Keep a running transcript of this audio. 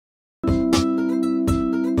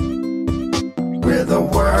We're the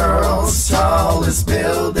world's tallest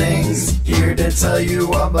buildings, here to tell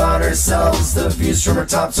you about ourselves. The views from our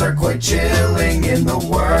tops are quite chilling. In the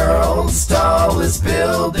world's tallest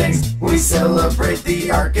buildings, we celebrate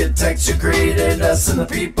the architects who created us and the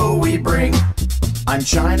people we bring. I'm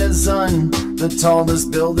China's Sun, the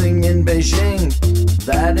tallest building in Beijing.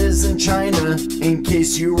 That is in China, in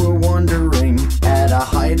case you were wondering. At a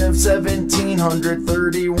height of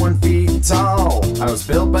 1,731 feet tall, I was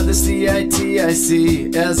built by the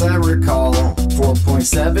CITIC, as I recall.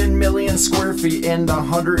 4.7 million square feet and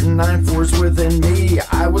 109 floors within me.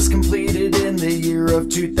 I was completed in the year of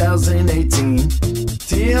 2018.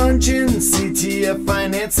 Tianjin CTF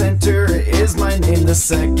Finance Center is my name. The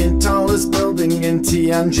second tallest building in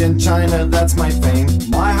Tianjin, China, that's my fame.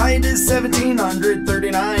 My height is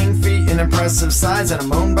 1,739 feet, an impressive size, and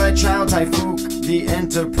I'm owned by Chow Tai-Fook, the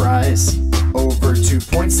enterprise. Over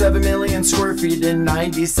 2.7 million square feet and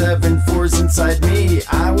 97 floors inside me.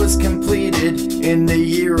 I was completed in the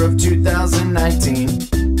year of 2019.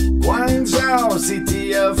 Guangzhou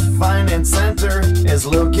CTF Finance Center is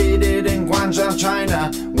located in Guangzhou,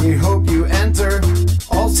 China. We hope you enter.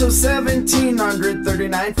 Also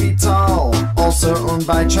 1,739 feet tall. Also owned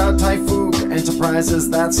by Chow Tai-Fook Enterprises,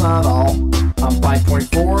 that's not all. I'm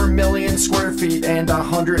 5.4 million square feet and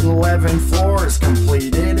 111 floors,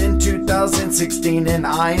 completed in 2016, and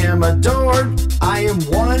I am adored. I am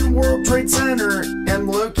One World Trade Center, am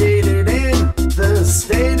located in the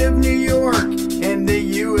state of New York. In the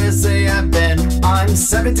USA I've been. I'm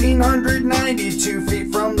 1,792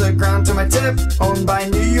 feet from the ground to my tip, owned by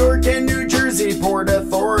New York and New Jersey Port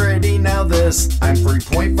Authority. Now this, I'm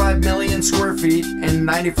 3.5 million square feet and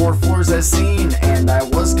 94 floors as seen, and I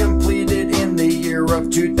was completed in the year of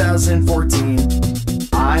 2014.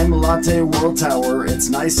 I'm Latte World Tower, it's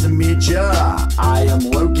nice to meet ya. I am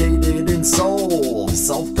located in Seoul,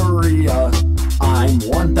 South Korea. I'm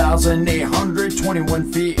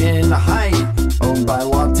 1,821 feet in height, owned by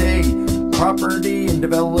Latte Property and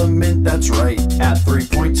Development, that's right. At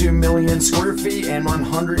 3.2 million square feet and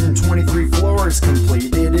 123 floors,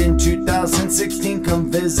 completed in 2016. Come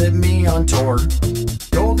visit me on tour.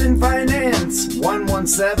 Golden Finance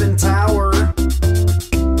 117 Tower,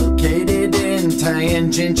 located in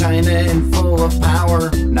Tianjin, China, and full of power.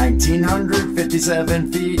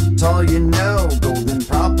 1,957 feet tall, you know. Golden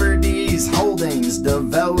Properties Holdings,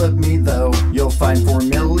 develop me though. You'll find 4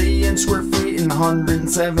 million square feet and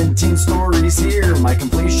 117 stories here. My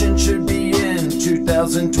completion should be in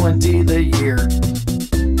 2020, the year.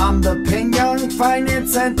 I'm the Pingyang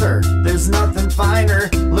Finance Center, there's nothing finer.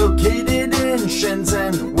 Located in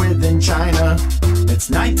Shenzhen, within China. It's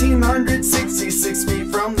 1,966 feet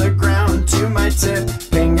from the ground to my tip.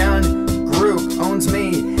 Pingyang Group owns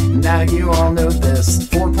me, now you all know this.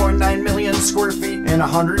 4.9 million square feet and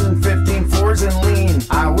 115 floors in lean.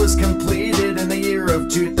 I was completed in the year of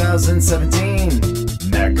 2017.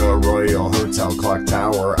 Mecca Royal Hotel Clock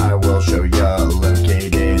Tower, I will show ya.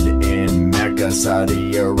 Located in Mecca,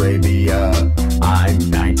 Saudi Arabia. I'm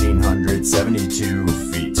 1,972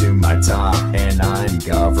 feet to my top, and I'm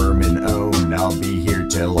government owned. I'll be here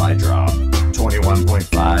till I drop.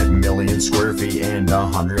 21.5 million square feet and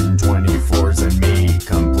 120 floors in me.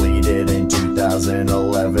 Completed in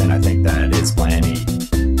 2011, I think that is plenty.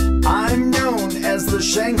 I'm known as the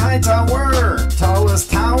Shanghai Tower,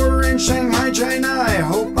 tallest tower in Shanghai, China. I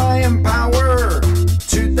hope I empower.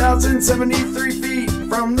 2,073 feet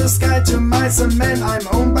from the sky to my cement. I'm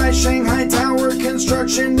owned by Shanghai Tower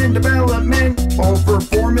Construction and Development. Over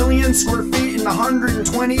 4 million square feet and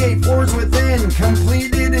 128 floors within.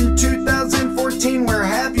 Completed in 2014, where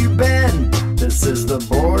have you been? This is the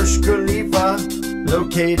Burj Khalifa,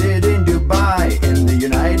 located in Dubai, in the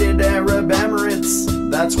United Arab Emirates.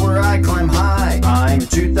 That's where I climb high. I'm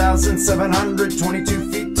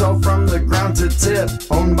 2,722 feet tall from the ground to tip,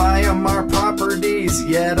 owned by Amar Properties,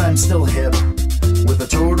 yet I'm still hip. With a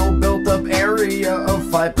total built-up area of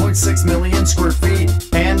 5.6 million square feet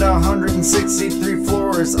and 163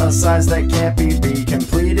 floors, a size that can't be beat.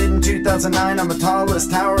 Completed in 2009, I'm the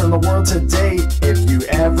tallest tower in the world to date. If you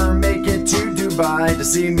ever make it to Dubai, to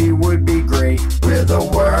see me would be great. We're the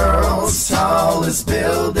world's tallest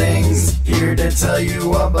buildings, here to tell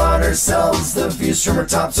you about ourselves. The views from our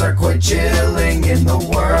tops are quite chilling. In the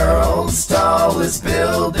world's tallest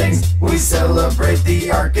buildings, we celebrate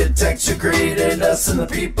the architects who created us and the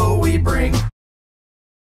people we bring.